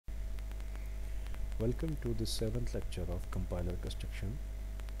Welcome to the 7th lecture of compiler construction.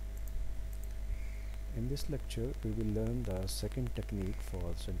 In this lecture we will learn the second technique for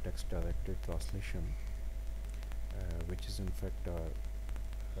syntax directed translation, which is in fact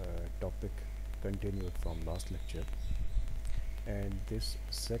our topic continued from last lecture, and this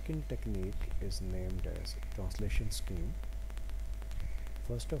second technique is named as translation scheme.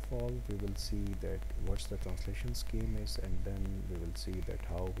 First of all, we will see that what's the translation scheme is, and then we will see that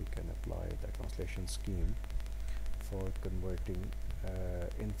how we can apply the translation scheme for converting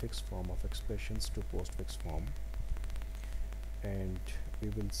infix form of expressions to postfix form. And we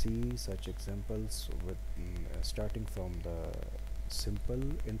will see such examples with starting from the simple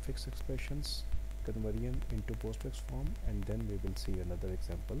infix expressions conversion into postfix form, and then we will see another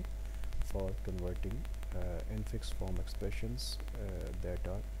example for converting infix form expressions that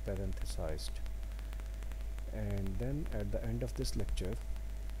are parethesized. And then at the end of this lecture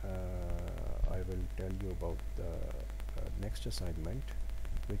I will tell you about the next assignment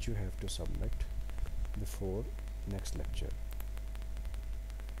which you have to submit before next lecture.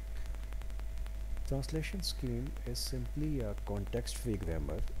 Translation scheme is simply a context-free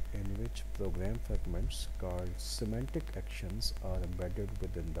grammar in which program fragments called semantic actions are embedded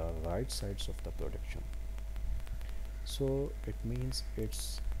within the right sides of the production. So it means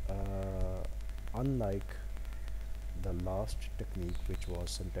it's unlike the last technique, which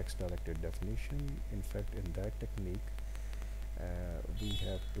was syntax directed definition. In fact, in that technique we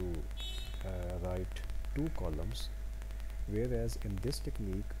have to write two columns, whereas in this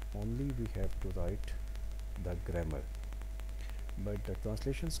technique only we have to write the grammar. But the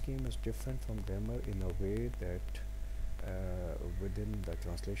translation scheme is different from grammar in a way that within the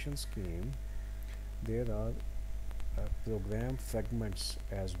translation scheme there are program fragments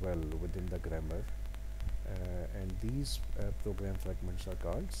as well within the grammar, and these program fragments are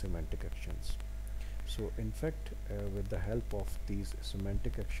called semantic actions. So in fact, with the help of these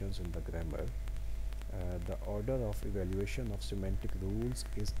semantic actions in the grammar, the order of evaluation of semantic rules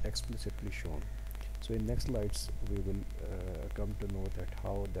is explicitly shown. So in next slides we will come to know that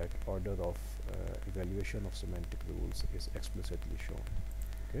how that order of evaluation of semantic rules is explicitly shown.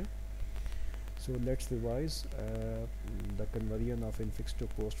 Okay, so let's revise the conversion of infix to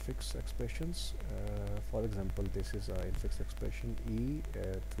postfix expressions. For example, this is an infix expression e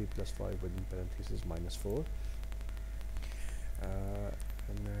 3 plus 5 within parentheses minus 4,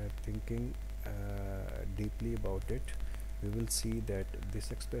 and thinking deeply about it, we will see that this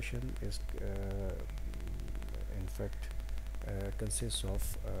expression is in fact consists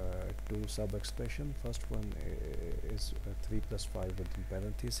of two sub expression. First one is 3 plus 5 within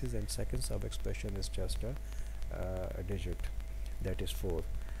parentheses, and second sub expression is just a digit, that is 4,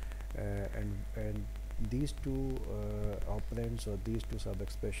 and these two operands or these two sub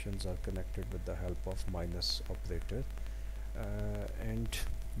expressions are connected with the help of minus operator, and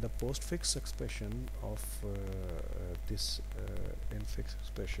the postfix expression of this infix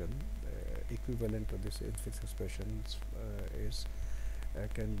expression, equivalent to this infix expression, is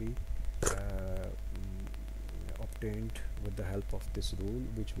can be obtained with the help of this rule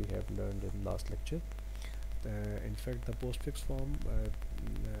which we have learned in last lecture. In fact, the postfix form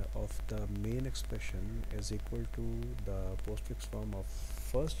of the main expression is equal to the postfix form of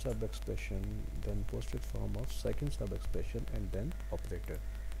first sub expression, then postfix form of second sub expression, and then operator.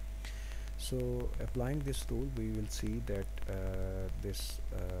 So applying this rule, we will see that this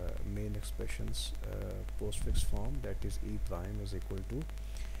main expressions postfix form, that is e prime, is equal to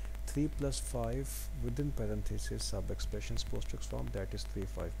 3 plus 5 within parentheses sub expressions postfix form, that is 3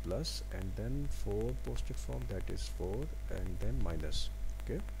 5 plus, and then 4 postfix form, that is 4, and then minus.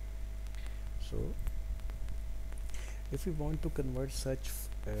 Okay, so if we want to convert such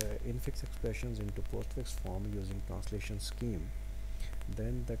infix expressions into postfix form using translation scheme,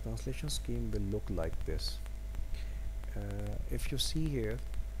 then the translation scheme will look like this. If you see here,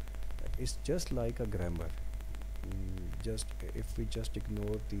 it's just like a grammar. Just if we just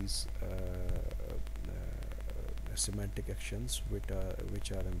ignore these semantic actions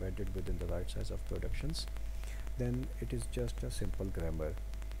which are embedded within the right sides of productions, then it is just a simple grammar.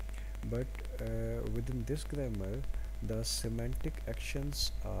 But within this grammar, the semantic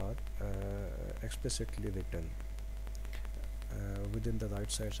actions are explicitly written within the right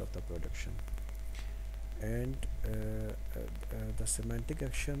sides of the production, and the semantic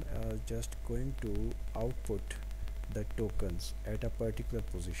action are just going to output the tokens at a particular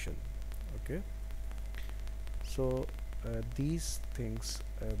position. Okay, so these things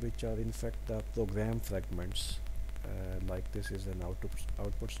which are in fact the program fragments, like this is an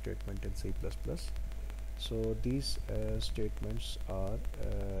output statement in C++. So these statements are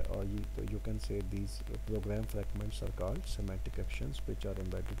or you can say these program fragments are called semantic actions, which are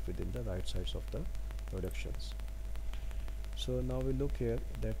embedded within the right sides of the productions. So now we look here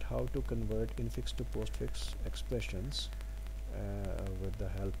that how to convert infix to postfix expressions with the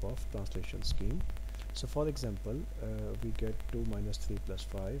help of translation scheme. So for example, we get 2 minus 3 plus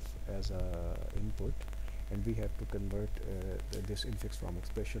 5 as a input, and we have to convert this infix form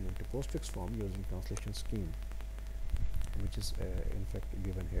expression into postfix form using translation scheme, which is in fact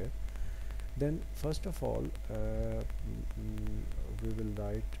given here. Then first of all, we will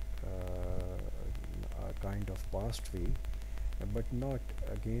write a kind of parse tree, but not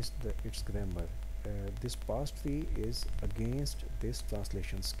against its grammar. This parse tree is against this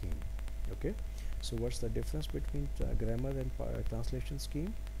translation scheme. Okay, so what's the difference between grammar and translation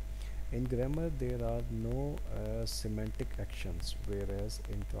scheme? In grammar there are no semantic actions, whereas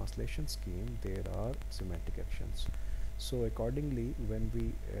in translation scheme there are semantic actions. So accordingly, when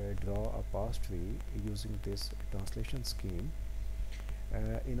we draw a parse tree using this translation scheme,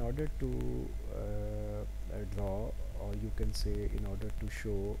 in order to draw, or you can say in order to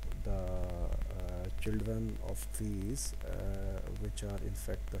show the children of trees, which are in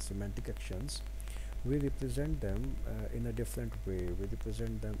fact the semantic actions, we represent them in a different way. We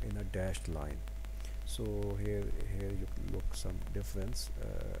represent them in a dashed line. So here you look some difference.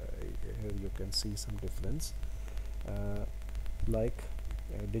 Here you can see some difference. Like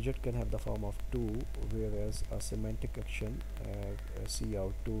digit can have the form of 2, whereas a semantic action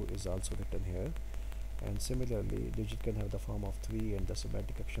cout2 is also written here, and similarly digit can have the form of 3 and the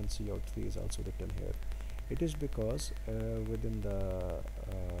semantic action cout3 is also written here. It is because within the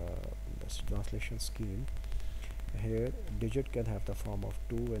translation scheme, here digit can have the form of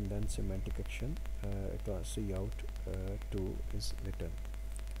 2 and then semantic action cout2 is written.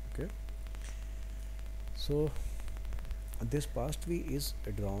 Okay, so this parse tree is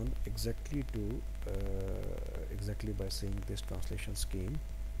drawn exactly by saying this translation scheme,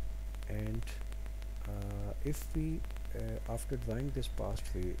 and if we after drawing this parse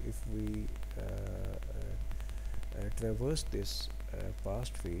tree, if we traverse this parse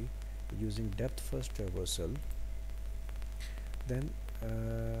tree using depth first traversal, then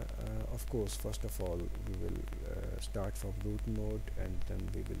of course first of all we will start from root node, and then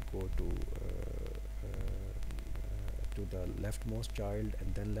we will go to the leftmost child,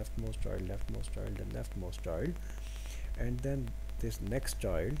 and then leftmost child, leftmost child, and leftmost child, and then this next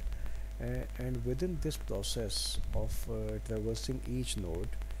child, and within this process of traversing each node,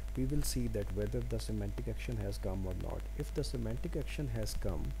 we will see that whether the semantic action has come or not. If the semantic action has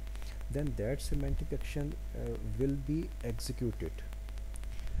come, then that semantic action will be executed.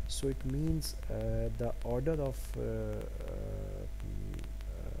 So it means the order of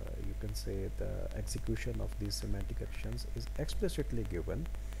you can say the execution of these semantic actions is explicitly given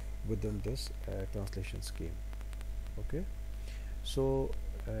within this translation scheme. Okay, so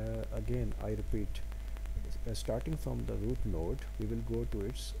again I repeat, starting from the root node, we will go to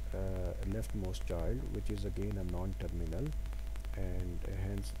its leftmost child, which is again a non-terminal, and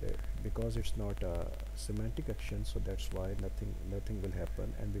hence because it's not a semantic action, so that's why nothing will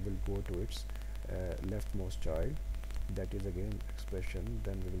happen, and we will go to its leftmost child, that is again expression.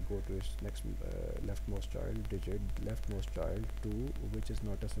 Then we will go to its next leftmost child, digit, leftmost child 2, which is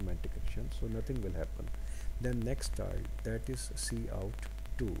not a semantic action, so nothing will happen. Then next child, that is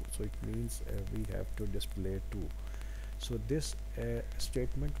cout2, so it means we have to display 2. So this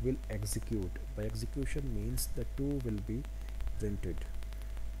statement will execute. By execution means the 2 will be printed.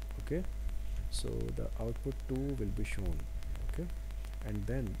 Okay, so the output 2 will be shown. Okay, and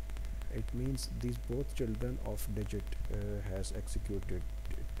then it means these both children of digit has executed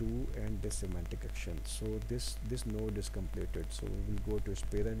 2 and this semantic action. So this node is completed. So we will go to its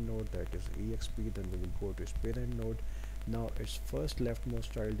parent node, that is exp, then we will go to its parent node. Now its first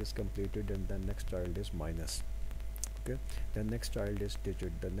leftmost child is completed, and then next child is minus. Okay, the next child is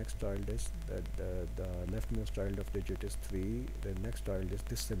digit, the next child is the leftmost child of digit is 3, the next child is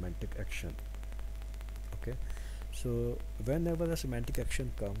this semantic action. Okay, so whenever a semantic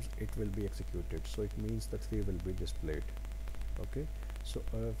action comes, it will be executed, so it means the 3 will be displayed. Okay, so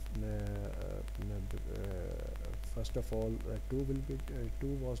first of all 2 will be 2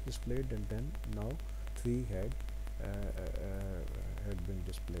 was displayed, and then now 3 had been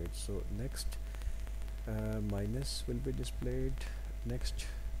displayed. So next minus will be displayed. Next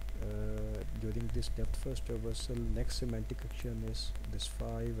during this depth first traversal, next semantic action is this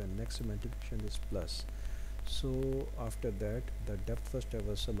 5, and next semantic action is plus. So after that, the depth first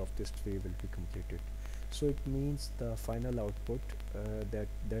traversal of this tree will be completed. So it means the final output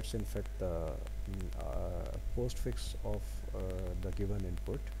that's in fact the postfix of the given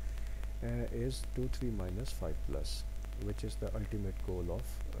input, is 2 3 minus 5 plus, which is the ultimate goal of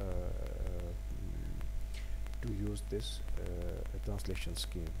to use this translation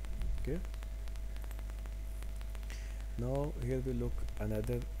scheme. Okay, now here we look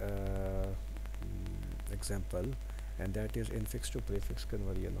another example, and that is infix to prefix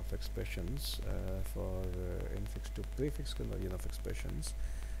conversion of expressions. For infix to prefix conversion of expressions,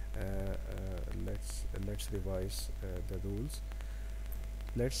 let's revise the rules.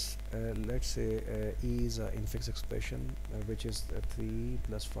 Let's say E is an infix expression which is 3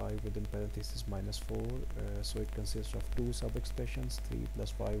 plus 5 within parentheses minus 4, so it consists of two sub expressions, 3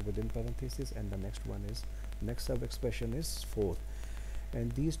 plus 5 within parentheses, and the next sub expression is 4,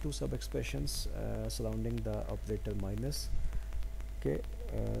 and these two sub expressions surrounding the operator minus. Okay,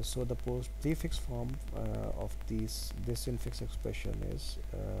 so the prefix form of this infix expression is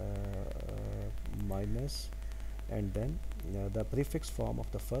minus, and then the prefix form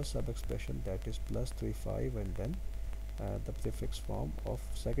of the first sub expression, that is plus 3 5, and then the prefix form of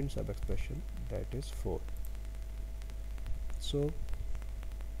second sub expression, that is 4. So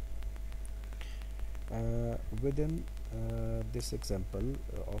within this example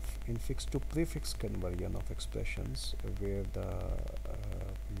of infix to prefix conversion of expressions, where the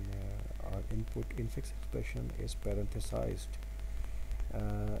our input infix expression is parenthesized,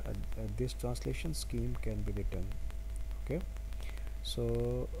 this translation scheme can be written. Okay,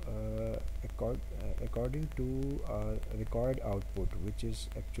 so according to our required output, which is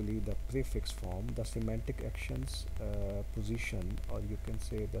actually the prefix form, the semantic actions position, or you can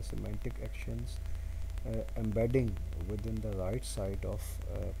say the semantic actions embedding within the right side of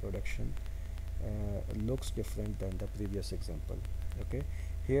production looks different than the previous example. Okay,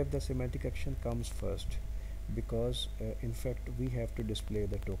 here the semantic action comes first, because in fact we have to display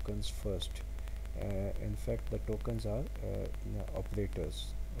the tokens first. In fact, the tokens are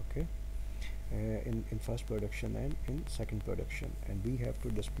operators. Okay, in first production and in second production, and we have to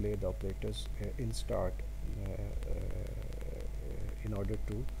display the operators in start in order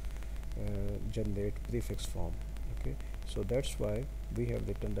to generate prefix form. Okay, so that's why we have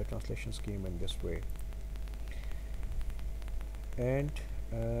written the translation scheme in this way. And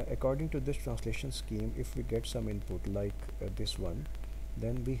according to this translation scheme, if we get some input like this one,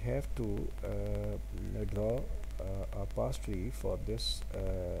 then we have to draw a pass tree for this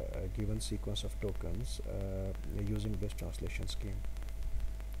given sequence of tokens using this translation scheme.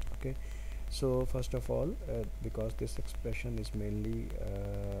 Okay, so first of all, because this expression is mainly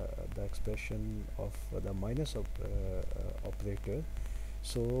the expression of the minus operator,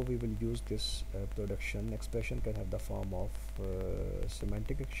 so we will use this production expression can have the form of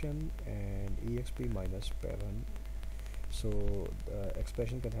semantic action and exp minus parent. So the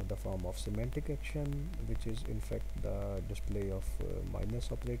expression can have the form of semantic action, which is in fact the display of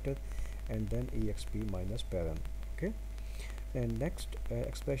minus operator, and then exp minus parent. Okay, and next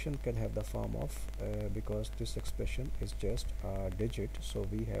expression can have the form of because this expression is just a digit, so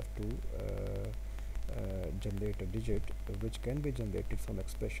we have to generate a digit which can be generated from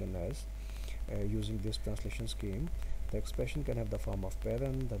expression as using this translation scheme. The expression can have the form of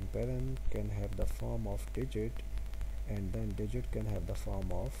parent, then parent can have the form of digit, and then digit can have the form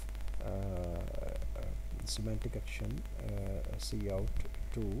of semantic action cout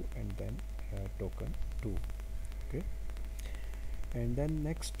 2, and then token 2. Okay, and then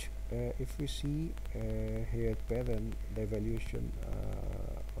next if we see here parent, the evaluation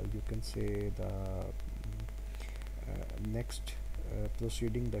or you can say the next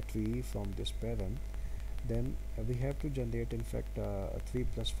proceeding the tree from this parent, then we have to generate in fact a 3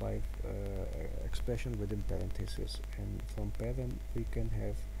 plus 5 expression within parentheses, and from parent we can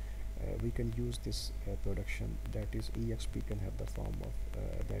have we can use this production, that is exp can have the form of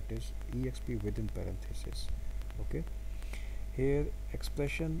that is exp within parentheses. Okay, here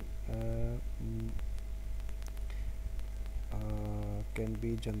expression can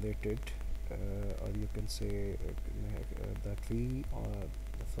be generated or you can say the tree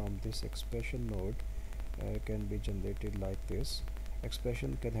from this expression node can be generated like this.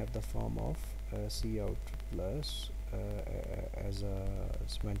 Expression can have the form of cout plus as a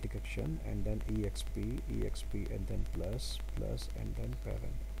semantic action, and then exp, and then plus, and then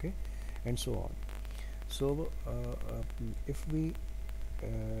parent. Okay, and so on. So if we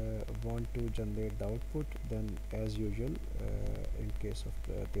want to generate the output, then as usual in case of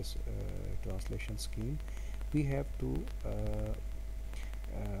this translation scheme, we have to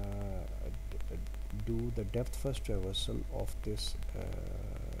do the depth first traversal of this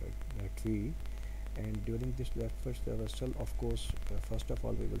tree, and during this depth first traversal, of course, first of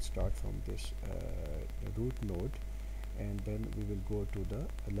all we will start from this root node, and then we will go to the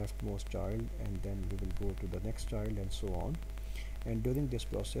leftmost child, and then we will go to the next child, and so on. And during this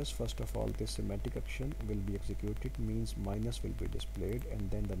process, first of all, this semantic action will be executed, means minus will be displayed, and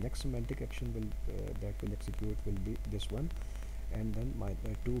then the next semantic action will that will execute will be this one, and then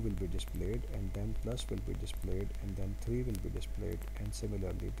 2 will be displayed, and then plus will be displayed, and then 3 will be displayed, and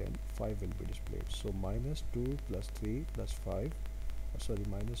similarly then 5 will be displayed. So minus 2 plus 3 plus 5, sorry,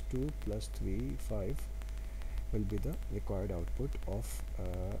 minus 2 plus 3 5 will be the required output of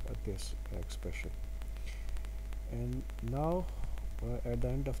this expression. And now at the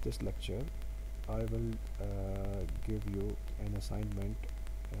end of this lecture, I will give you an assignment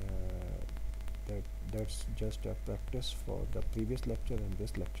that's just a practice for the previous lecture and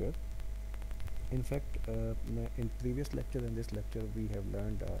this lecture. In fact, in previous lecture and this lecture, we have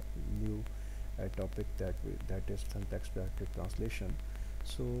learned a new topic that is syntax-directed translation.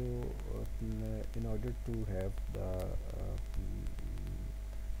 So, in order to have the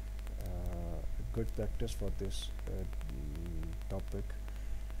good practice for this topic,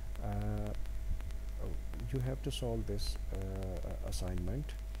 you have to solve this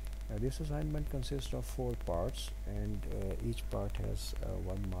assignment. This assignment consists of 4 parts, and each part has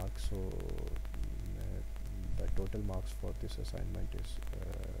 1 mark. So the total marks for this assignment is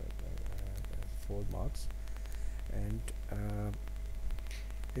 4 marks. And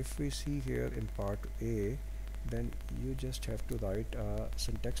if we see here in part A, then you just have to write a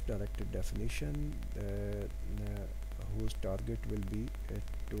syntax directed definition whose target will be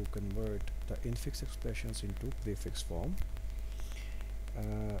to convert the infix expressions into prefix form.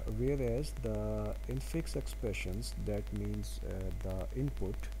 Whereas the infix expressions, that means the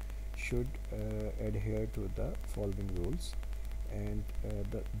input, should adhere to the following rules, and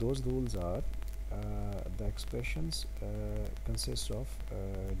those rules are the expressions consist of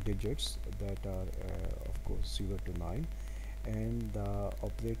digits that are of course 0 to 9, and the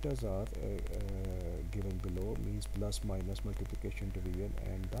operators are given below, means plus, minus, multiplication, division,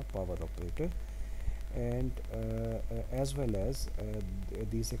 and the power operator. And as well as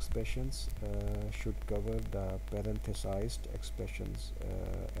these expressions should cover the parethesized expressions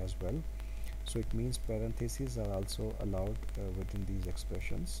as well. So it means parentheses are also allowed within these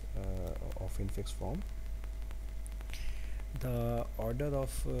expressions of infix form. The order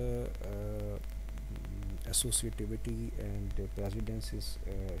of associativity and precedence is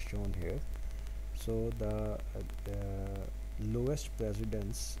shown here. So the lowest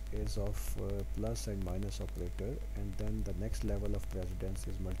precedence is of plus and minus operator, and then the next level of precedence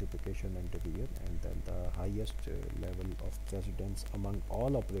is multiplication and division, and then the highest level of precedence among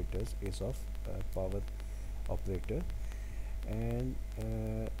all operators is of power operator. And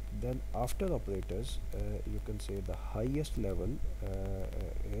then after operators, you can say the highest level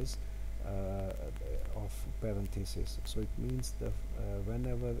is of parenthesis. So it means the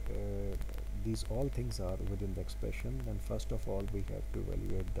whenever these all things are within the expression, then first of all we have to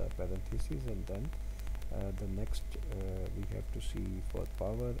evaluate the parentheses, and then the next we have to see for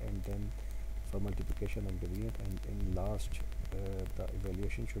power, and then for multiplication and division, and in last the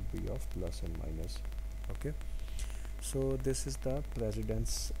evaluation should be of plus and minus. Okay, so this is the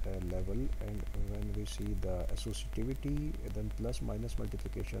precedence level, and when we see the associativity, then plus, minus,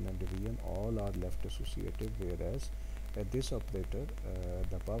 multiplication and division all are left associative, whereas this operator,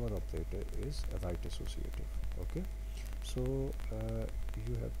 the power operator, is right associative. Okay, so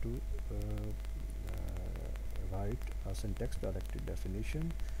you have to write a syntax directed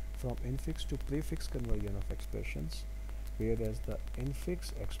definition from infix to prefix conversion of expressions, whereas the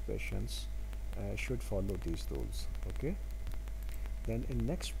infix expressions should follow these rules. Okay, then in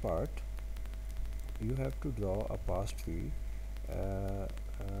next part you have to draw a pass tree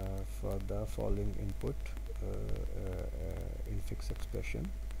for the following input infix expression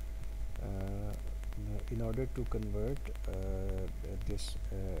in order to convert this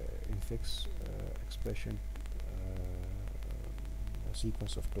infix expression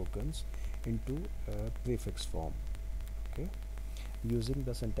sequence of tokens into prefix form. Okay, using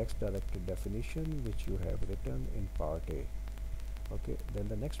the syntax directed definition which you have written in part A. Okay, then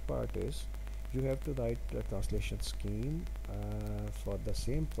the next part is you have to write a translation scheme for the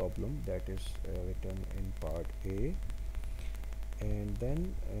same problem that is written in part A, and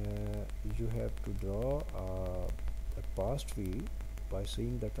then you have to draw a pass tree by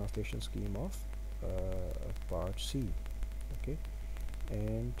seeing the translation scheme of part C. Okay,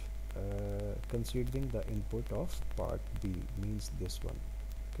 and considering the input of part B, means this one.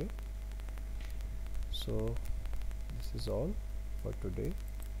 Okay, so this is all for today.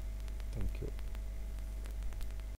 Thank you.